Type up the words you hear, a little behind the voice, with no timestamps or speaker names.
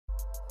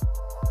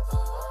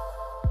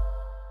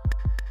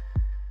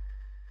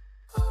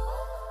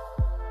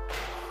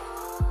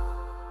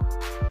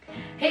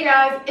Hey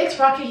guys, it's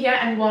Rocka here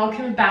and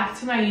welcome back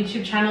to my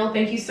YouTube channel.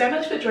 Thank you so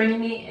much for joining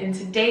me in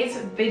today's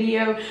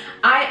video.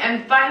 I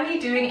am finally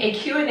doing a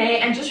Q&A,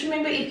 and just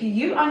remember, if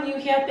you are new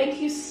here, thank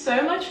you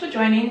so much for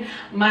joining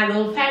my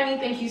little family.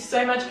 Thank you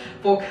so much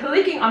for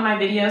clicking on my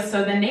videos.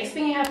 So the next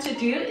thing you have to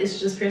do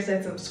is just press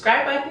that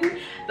subscribe button,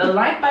 the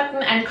like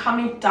button, and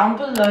comment down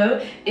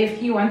below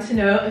if you want to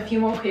know a few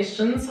more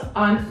questions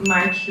on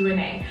my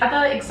Q&A.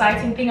 Another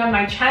exciting thing on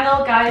my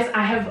channel, guys,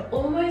 I have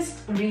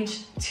almost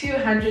reached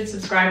 200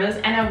 subscribers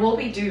and I will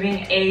be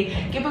doing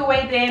a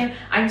giveaway then.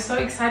 I'm so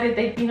excited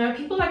that, you know,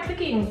 people are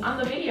clicking on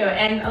the video,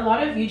 and a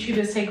lot of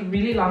YouTubers take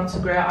really long to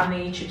grow on their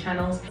YouTube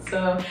channels.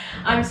 So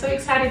I'm so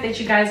excited that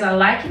you guys are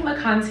liking the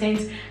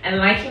content and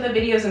liking the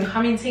videos and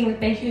commenting.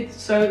 Thank you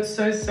so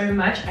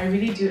much. I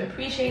really do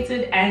appreciate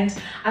it, and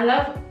I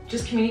love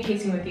just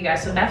communicating with you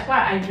guys. So that's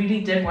why I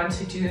really did want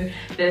to do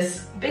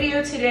this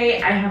video today.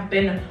 I have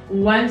been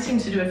wanting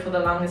to do it for the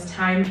longest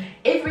time.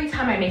 Every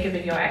time I make a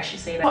video, I actually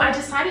say that. So I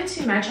decided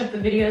to match up the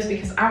videos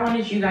because I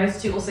wanted you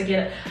guys to also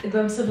get a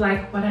glimpse of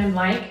like what I'm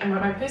like and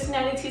what my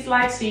personality is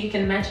like, so you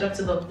can match it up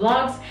to the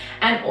vlogs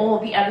and all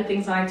the other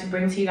things I like to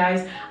bring to you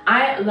guys.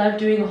 I love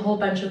doing a whole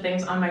bunch of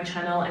things on my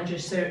channel and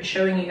just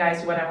showing you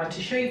guys what I want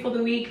to show you for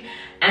the week.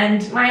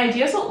 And my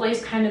ideas are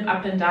always kind of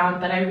up and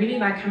down, but I really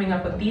like coming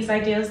up with these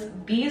ideas.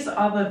 These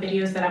are the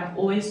videos that I'm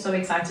always so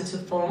excited to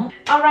film.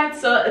 Alright,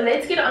 so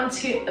let's get on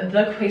to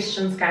the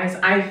questions, guys.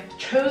 I've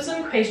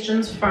chosen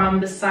questions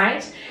from the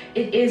site.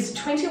 It is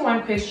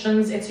 21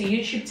 questions. It's a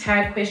YouTube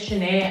tag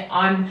questionnaire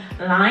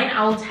online.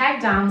 I'll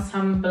tag down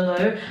some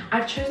below.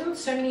 I've chosen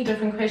so many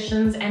different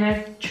questions, and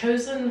I've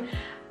chosen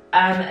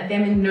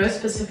them in no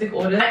specific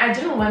order. I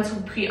didn't want to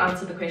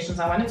pre-answer the questions.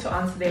 I wanted to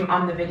answer them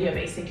on the video,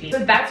 basically. So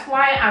that's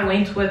why I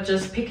went with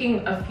just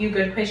picking a few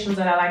good questions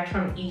that I liked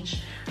from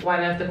each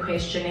one of the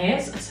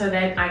questionnaires, so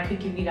that I could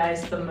give you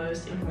guys the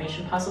most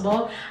information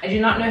possible. I do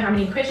not know how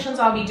many questions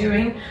I'll be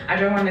doing. I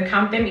don't want to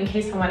count them in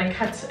case I want to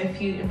cut a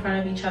few in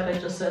front of each other,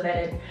 just so that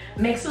it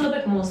makes a little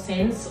bit more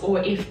sense. Or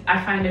if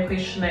I find a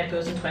question that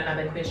goes into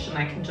another question,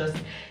 I can just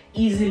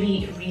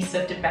easily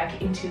re-sift it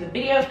back into the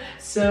video.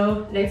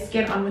 So let's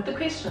get on with the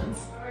questions.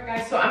 Alright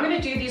guys, so I'm going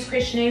to do these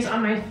questionnaires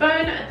on my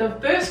phone. The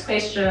first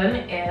question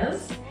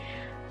is,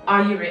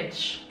 are you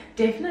rich?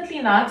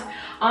 Definitely not.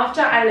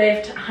 After I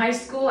left high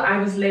school, I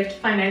was left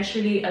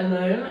financially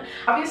alone.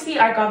 Obviously,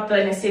 I got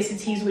the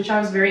necessities, which I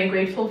was very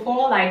grateful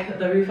for, like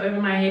the roof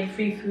over my head,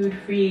 free food,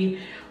 free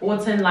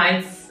water and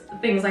lights,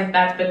 things like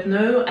that, but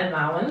no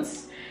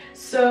allowance.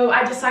 So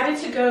I decided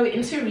to go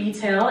into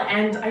retail,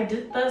 and I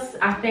did this,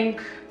 I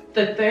think,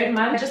 the third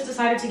month. I just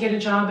decided to get a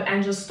job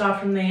and just start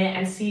from there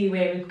and see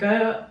where it would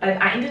go. But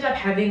I ended up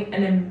having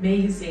an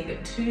amazing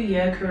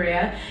 2-year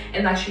career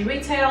in luxury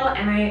retail,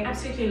 and I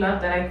absolutely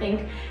love that. I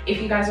think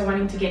if you guys are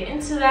wanting to get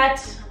into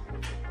that,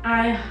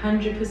 I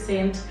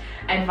 100%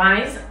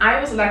 advise. I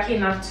was lucky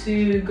enough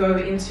to go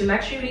into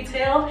luxury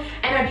retail,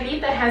 and I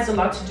believe that has a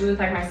lot to do with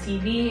like my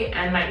CV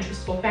and my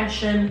interest for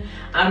fashion.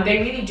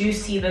 They really do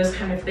see those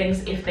kind of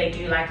things if they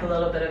do like a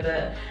little bit of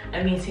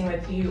a meeting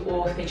with you,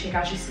 or if they check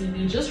out your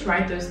CV. Just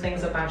write those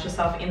things about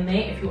yourself in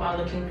there if you are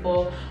looking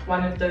for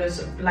one of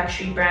those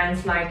luxury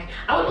brands. Like,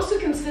 I would also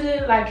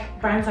consider like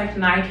brands like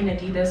Nike and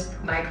Adidas,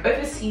 like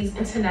overseas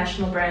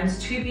international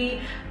brands, to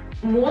be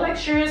more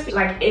luxurious.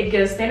 Like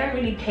Edgar's, they don't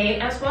really pay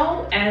as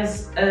well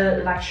as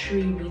a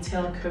luxury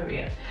retail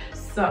career.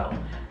 So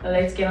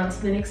let's get on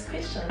to the next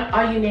question.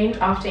 Are you named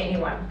after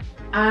anyone?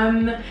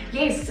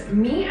 Yes,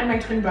 me and my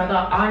twin brother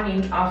are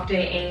named after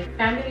a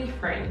family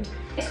friend.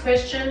 Next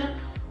question,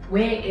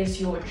 where is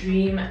your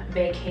dream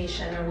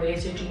vacation, or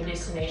where's your dream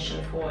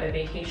destination for a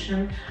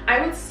vacation?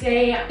 I would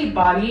say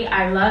Bali.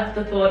 I love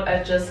the thought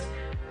of just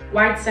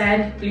white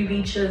sand, blue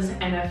beaches,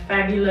 and a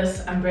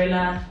fabulous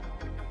umbrella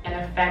and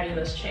a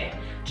fabulous chair.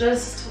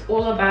 Just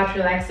all about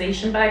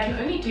relaxation. But I can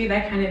only do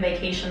that kind of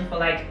vacation for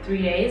like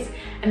 3 days,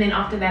 and then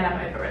after that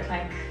I'm over it.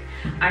 Like,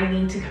 I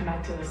need to come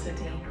back to the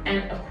city.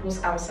 And of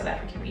course our South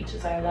African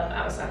beaches. I love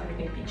our South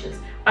African beaches.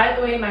 By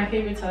the way, my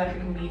favorite South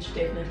African beach,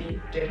 definitely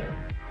Durban.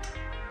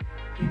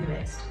 Be the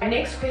best. My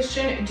next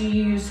question, do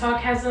you use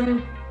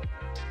sarcasm?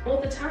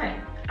 All the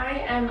time. I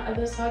am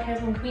the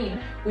sarcasm queen.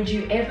 Would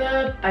you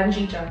ever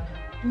bungee jump?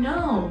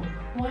 No.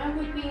 Why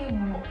would we?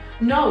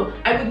 No,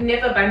 I would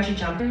never bungee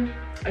jump.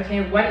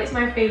 Okay, what is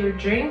my favorite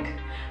drink?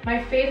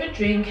 My favorite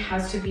drink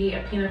has to be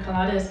a pina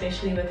colada,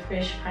 especially with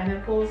fresh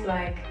pineapples.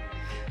 Like,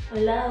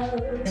 love.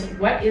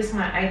 What is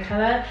my eye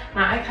color?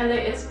 My eye color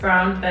is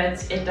brown,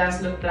 but it does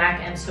look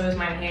black, and so is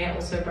my hair,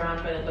 also brown,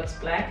 but it looks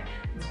black.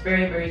 It's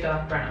very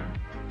dark brown.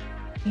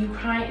 You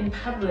cry in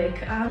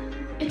public?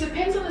 It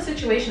depends on the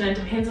situation. It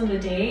depends on the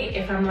day.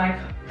 If I'm like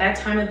that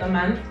time of the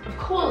month, of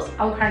course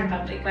I'll cry in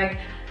public. Like,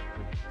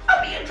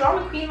 I'll be a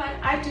drama queen.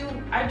 Like, I do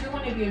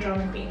want to be a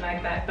drama queen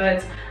like that.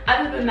 But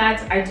other than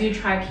that, I do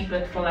try to keep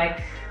it for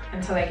like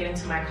until I get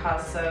into my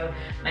car, so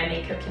my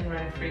makeup can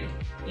run free,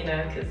 you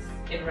know, because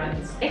it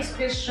runs. Next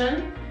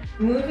question,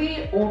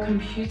 movie or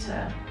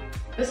computer?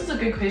 This is a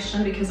good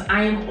question because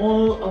I am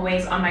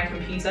always on my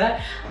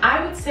computer.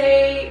 I would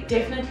say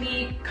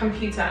definitely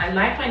computer. I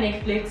like my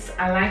Netflix,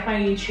 I like my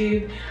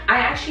YouTube. I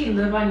actually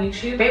live on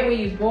YouTube. Where were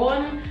you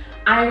born?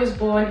 I was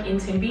born in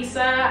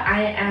Tembisa.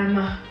 I am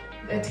a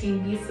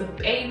Tembisa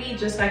baby,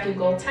 just like your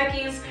gold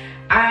tuckies.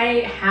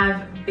 I've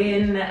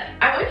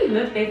only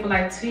lived there for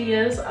like 2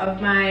 years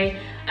of my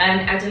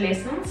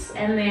adolescence,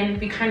 and then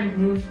we kind of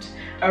moved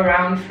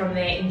around from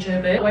there in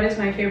Joburg. What is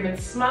my favorite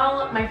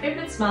smell? My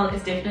favorite smell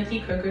is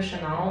definitely Coco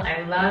Chanel.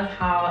 I love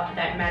how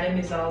that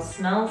Mademoiselle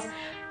smells,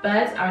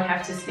 but I would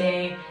have to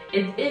say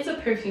it is a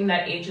perfume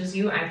that ages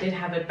you. I did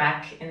have it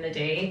back in the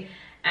day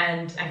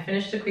and I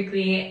finished it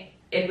quickly.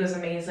 It was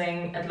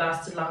amazing, it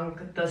lasted long,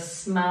 the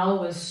smell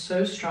was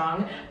so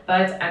strong,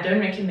 but I don't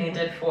recommend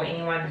it for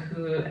anyone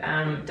who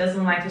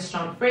doesn't like a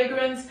strong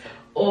fragrance,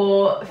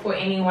 or for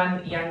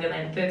anyone younger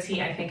than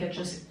 30. I think it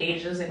just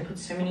ages and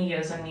puts so many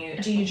years on you.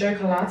 Do you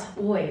joke a lot?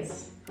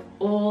 Always,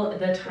 all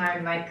the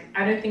time. Like,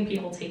 I don't think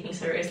people take me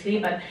seriously,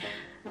 but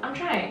I'm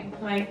trying.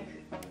 Like,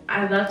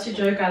 I love to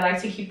joke, I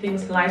like to keep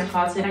things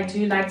light-hearted. I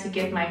do like to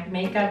get my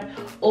makeup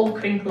all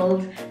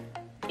crinkled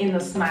in the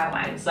smile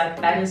lines. Like,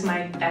 that's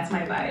my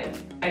vibe.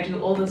 I do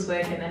all this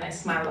work and then I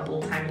smile the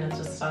whole time and it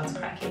just starts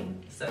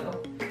cracking. So,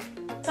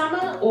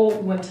 summer or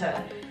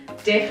winter?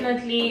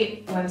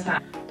 Definitely winter.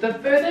 The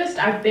furthest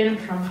I've been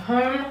from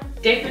home,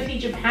 definitely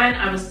Japan.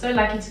 I was so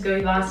lucky to go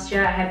last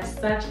year. I had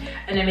such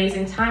an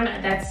amazing time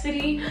at that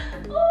city.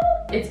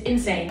 Oh, it's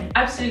insane,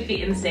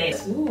 absolutely insane.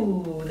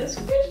 Ooh, this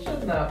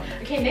question though.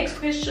 Okay, next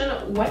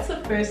question. What's the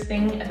first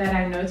thing that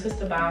I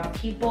noticed about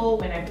people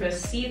when I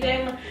first see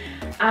them?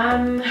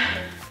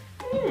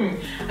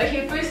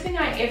 Okay, first thing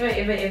I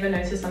ever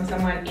notice on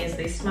someone is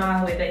their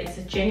smile, whether it's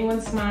a genuine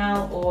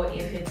smile or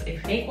if it's a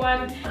fake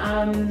one.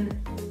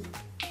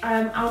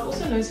 I'll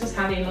also notice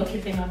how they look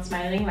if they're not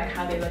smiling, like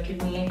how they look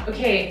at me.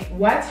 Okay,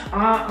 what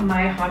are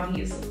my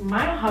hobbies?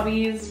 My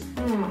hobbies,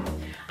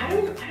 I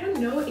don't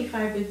know if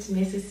I would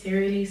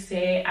necessarily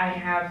say I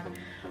have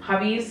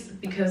hobbies,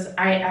 because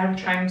I am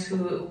trying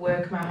to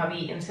work my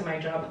hobby into my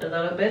job a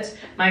little bit.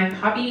 My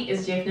hobby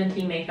is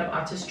definitely makeup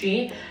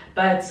artistry,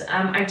 but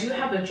I do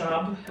have a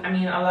job. I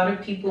mean, a lot of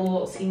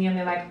people see me and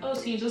they're like, oh,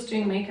 so you're just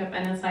doing makeup?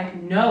 And it's like,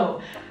 no.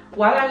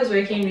 While I was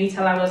working in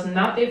retail, I was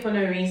not there for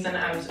no reason.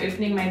 I was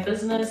opening my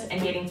business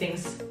and getting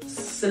things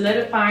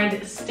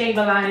solidified,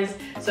 stabilized,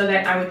 so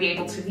that I would be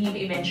able to leave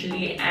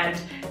eventually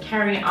and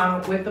carry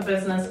on with the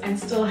business and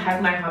still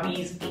have my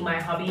hobbies be my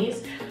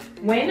hobbies.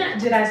 When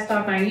did I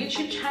start my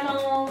YouTube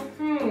channel?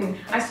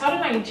 I started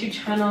my YouTube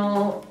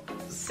channel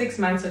 6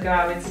 months ago,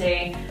 I would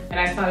say, when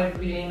I started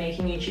really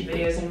making YouTube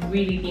videos and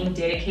really being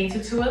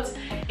dedicated to it.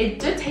 It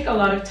did take a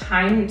lot of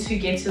time to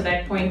get to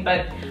that point,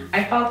 but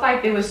I felt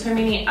like there were so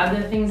many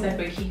other things that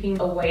were keeping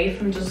away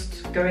from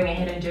just going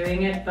ahead and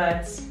doing it.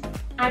 But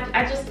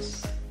I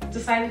just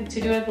decided to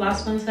do it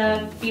last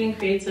winter, feeling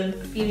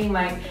creative, feeling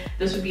like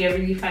this would be a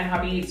really fun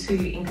hobby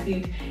to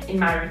include in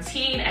my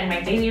routine and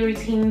my daily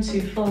routine, to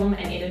film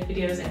and edit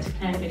videos and to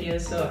plan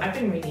videos. So I've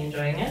been really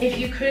enjoying it. If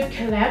you could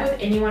collab with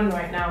anyone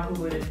right now,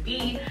 who would it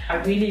be? I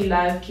really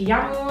love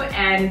Kiyamu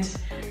and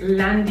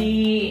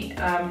Landi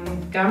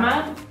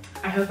Gama.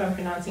 I hope I'm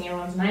pronouncing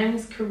everyone's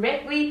names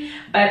correctly,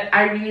 but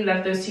I really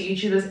love those two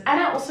YouTubers. And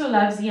I also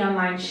love Z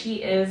Online. She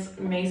is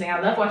amazing. I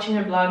love watching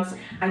her vlogs.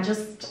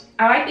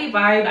 I like their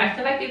vibe. I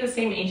feel like they're the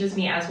same age as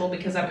me as well,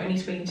 because I'm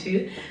only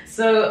 22.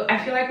 So I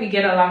feel like we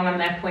get along on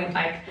that point,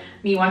 like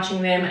me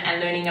watching them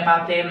and learning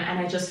about them. And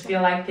I just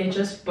feel like they're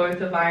just both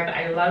a vibe.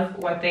 I love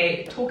what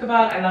they talk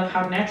about. I love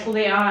how natural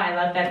they are. I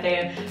love that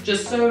they're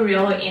just so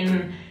real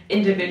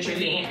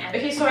individually.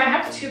 Okay, so I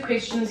have two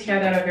questions here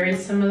that are very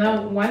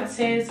similar. One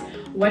says,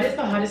 what is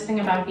the hardest thing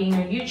about being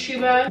a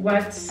YouTuber?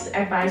 What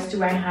advice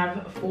do I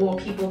have for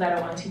people that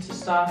are wanting to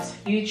start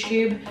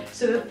YouTube?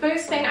 So the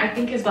first thing I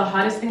think is the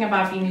hardest thing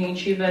about being a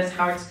YouTuber is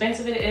how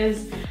expensive it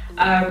is.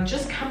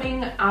 Just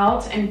coming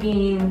out and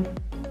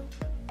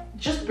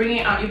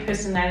bringing out your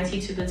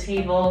personality to the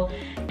table,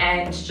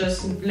 and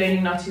just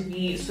learning not to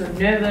be so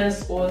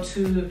nervous or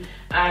to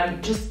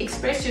just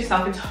express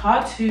yourself. It's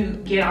hard to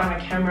get on a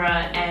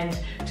camera and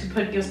to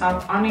put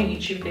yourself on a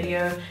YouTube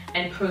video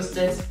and post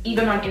it,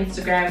 even on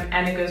Instagram,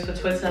 and it goes for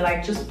Twitter.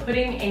 Like, just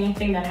putting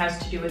anything that has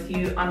to do with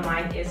you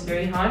online is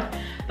very hard.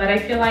 But I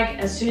feel like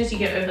as soon as you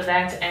get over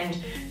that and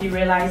you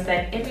realize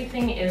that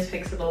everything is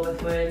fixable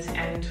with words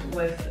and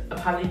with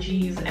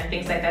apologies and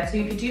things like that. So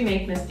if you do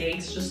make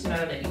mistakes, just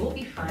know that you will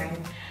be fine.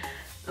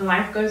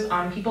 Life goes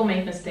on, people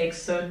make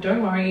mistakes, so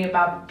don't worry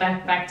about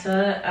that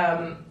factor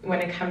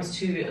when it comes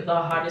to the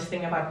hardest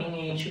thing about being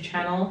a YouTube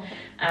channel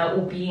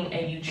or being a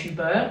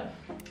YouTuber.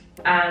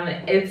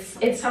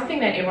 It's something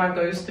that everyone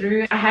goes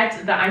through. I had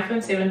the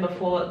iPhone 7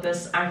 before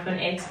this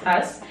iPhone X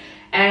Plus,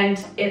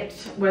 and it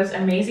was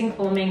amazing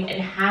filming.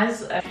 It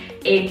has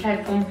a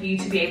platform for you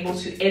to be able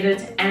to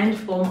edit and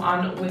film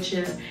on, which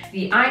is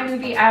the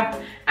iMovie app.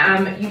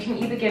 You can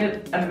either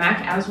get a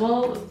Mac as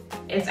well.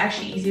 It's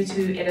actually easier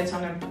to edit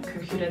on a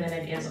computer than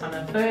it is on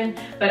a phone,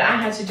 but I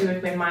had to do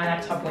it when my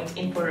laptop went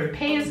in for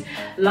repairs.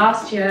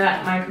 Last year,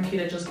 my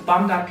computer just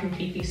bombed out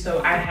completely,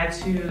 so I had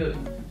to,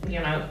 you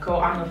know, go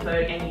on the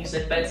phone and use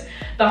it. But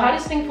the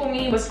hardest thing for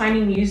me was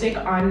finding music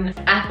on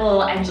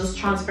Apple and just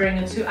transferring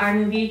it to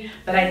iMovie,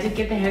 but I did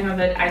get the hang of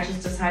it. I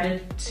just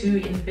decided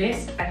to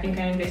invest. I think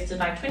I invested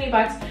like 20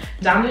 bucks,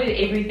 downloaded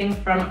everything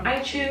from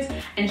iTunes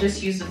and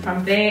just used it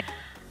from there.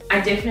 I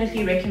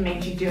definitely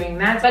recommend you doing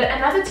that. But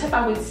another tip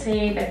I would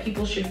say that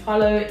people should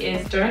follow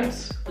is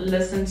don't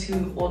listen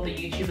to all the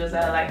YouTubers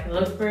that are like,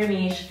 look for a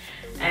niche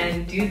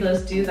and do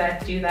this, do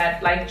that, do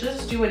that. Like,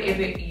 just do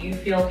whatever you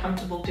feel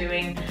comfortable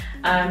doing.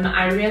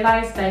 I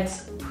realized that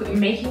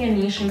making a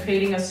niche and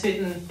creating a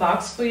certain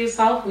box for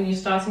yourself when you're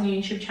starting a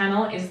YouTube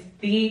channel is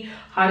the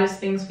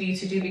hardest things for you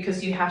to do,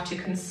 because you have to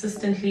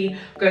consistently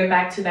go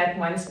back to that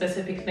one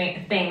specific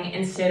thing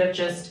instead of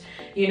just,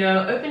 you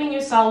know, opening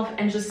yourself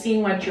and just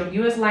seeing what your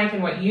viewers like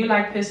and what you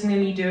like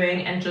personally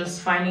doing and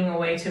just finding a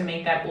way to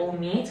make that all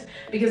meet,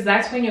 because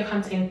that's when your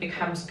content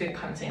becomes good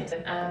content.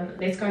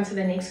 Let's go on to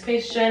the next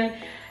question.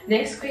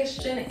 Next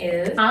question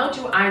is, how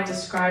do I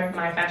describe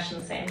my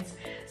fashion sense?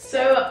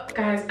 So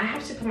guys, I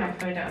have to put my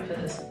phone down for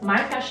this. My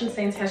fashion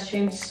sense has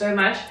changed so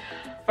much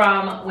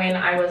from when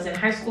I was in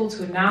high school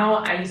to now.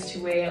 I used to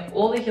wear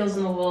all the heels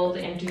in the world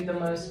and do the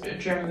most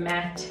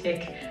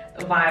dramatic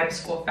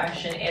vibes for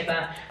fashion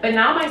ever, but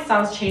now my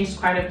style's changed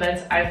quite a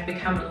bit. I've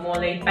become more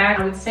laid back.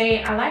 I would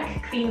say I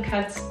like clean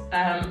cuts,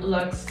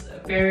 looks,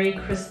 very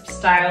crisp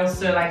styles.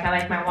 So like, I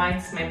like my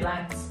whites, my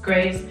blacks,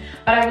 grays,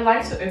 but I would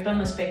like to open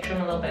the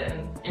spectrum a little bit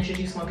and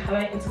introduce more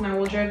color into my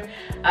wardrobe.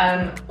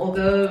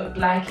 Although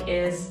black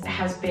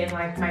has been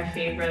like my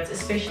favorite,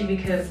 especially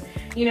because,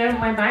 you know,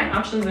 my buying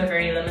options are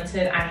very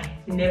limited. I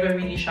never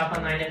really shop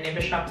online. I've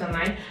never shopped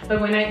online,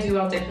 but when I do,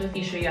 I'll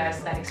definitely show you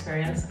guys that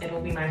experience. It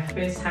will be my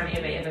first time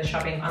ever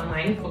shopping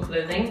online for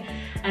clothing,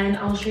 and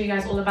I'll show you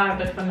guys all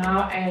about it. But for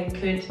now, I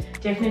could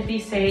definitely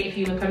say, if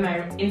you look at my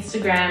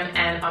Instagram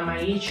and on my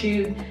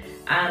YouTube,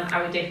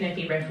 I would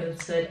definitely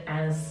reference it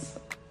as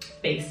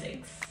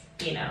basics,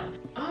 you know.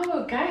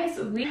 Oh guys,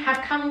 we have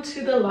come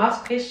to the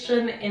last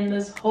question in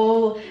this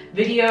whole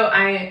video.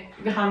 I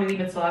can't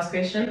believe it's the last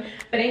question,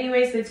 but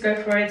anyways, let's go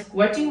for it.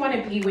 What do you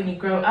want to be when you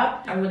grow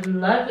up? I would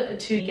love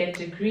to get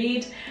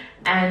degreed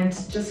and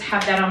just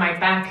have that on my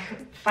back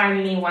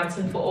finally, once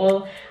and for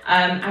all.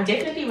 I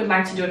definitely would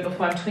like to do it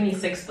before I'm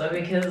 26 though,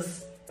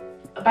 because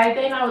by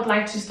then I would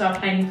like to start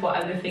planning for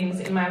other things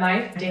in my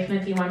life. I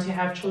definitely want to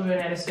have children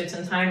at a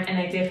certain time, and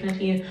I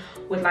definitely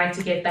would like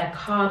to get that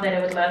car that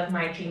I would love,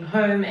 my dream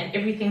home, and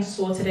everything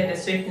sorted at a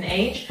certain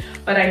age.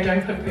 But I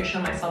don't put pressure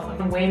on myself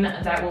on when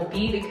that will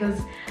be,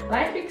 because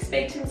life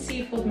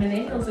expectancy for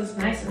millennials is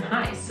nice and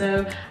high.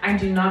 So I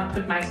do not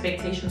put my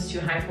expectations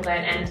too high for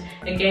that. And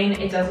again,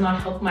 it does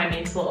not help my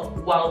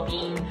mental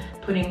well-being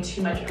putting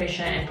too much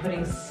pressure and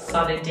putting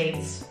solid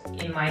dates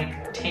in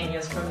like 10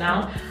 years from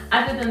now.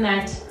 Other than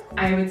that,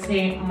 I would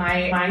say my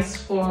advice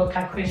for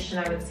that question,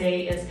 I would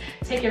say, is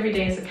take every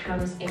day as it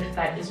comes. If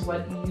that is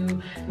what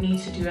you need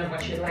to do and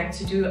what you like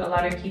to do. A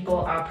lot of people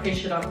are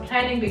pressured on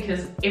planning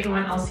because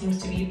everyone else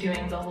seems to be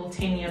doing the whole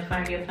 10-year,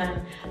 5-year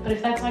plan. But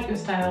if that's not your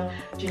style,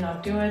 do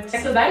not do it.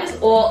 So that is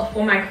all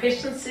for my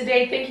questions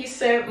today. Thank you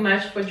so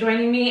much for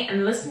joining me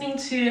and listening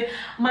to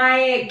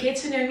my get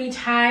to know me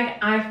tag.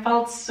 I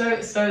felt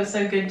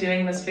so good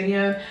doing this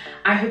video.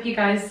 I hope you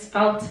guys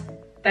felt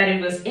that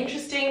it was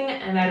interesting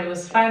and that it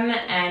was fun,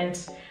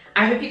 and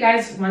I hope you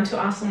guys want to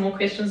ask some more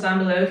questions down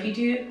below. If you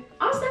do,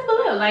 ask them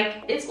below,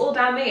 like it's all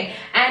down there.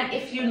 And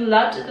if you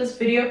loved this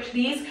video,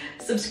 please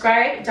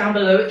subscribe down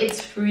below.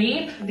 It's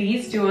free,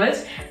 please do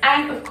it.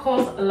 And of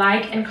course,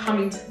 like and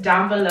comment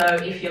down below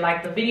if you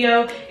like the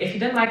video. If you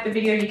didn't like the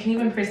video, you can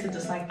even press the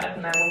dislike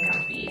button. That won't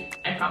come for you,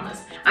 I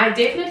promise. I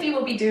definitely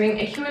will be doing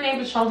a Q&A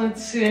with Sheldon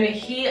soon.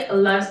 He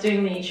loves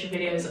doing the YouTube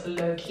videos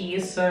low-key,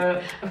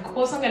 so of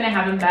course I'm gonna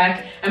have him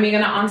back, and we're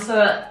gonna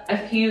answer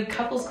a few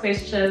couples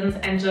questions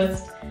and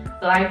just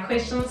live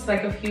questions,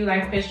 like a few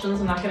live questions.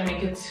 I'm not gonna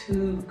make it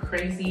too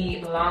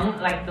crazy long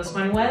like this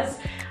one was.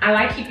 I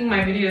like keeping my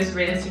videos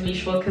relatively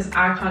short because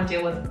I can't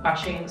deal with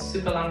watching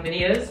super long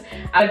videos.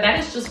 But that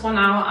is just for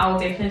now. I'll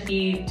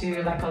definitely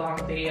do like a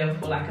long video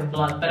for like a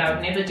vlog, but I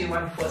would never do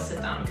one for a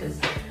sit down, because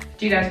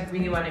do you guys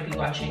really want to be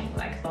watching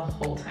like the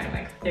whole time,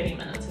 like 30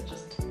 minutes of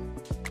just...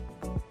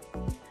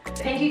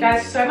 Thank you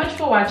guys so much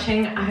for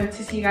watching. I hope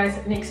to see you guys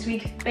next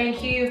week.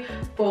 Thank you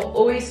for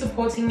always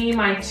supporting me,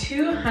 my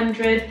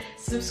 200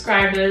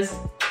 subscribers.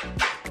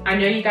 I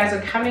know you guys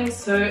are coming,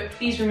 so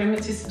please remember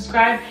to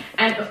subscribe.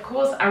 And of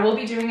course, I will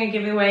be doing a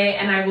giveaway,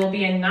 and I will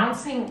be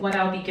announcing what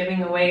I'll be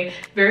giving away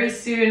very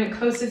soon,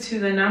 closer to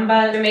the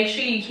number. So make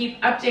sure you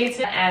keep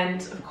updated, and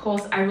of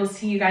course, I will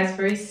see you guys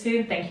very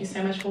soon. Thank you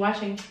so much for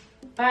watching.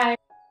 Bye.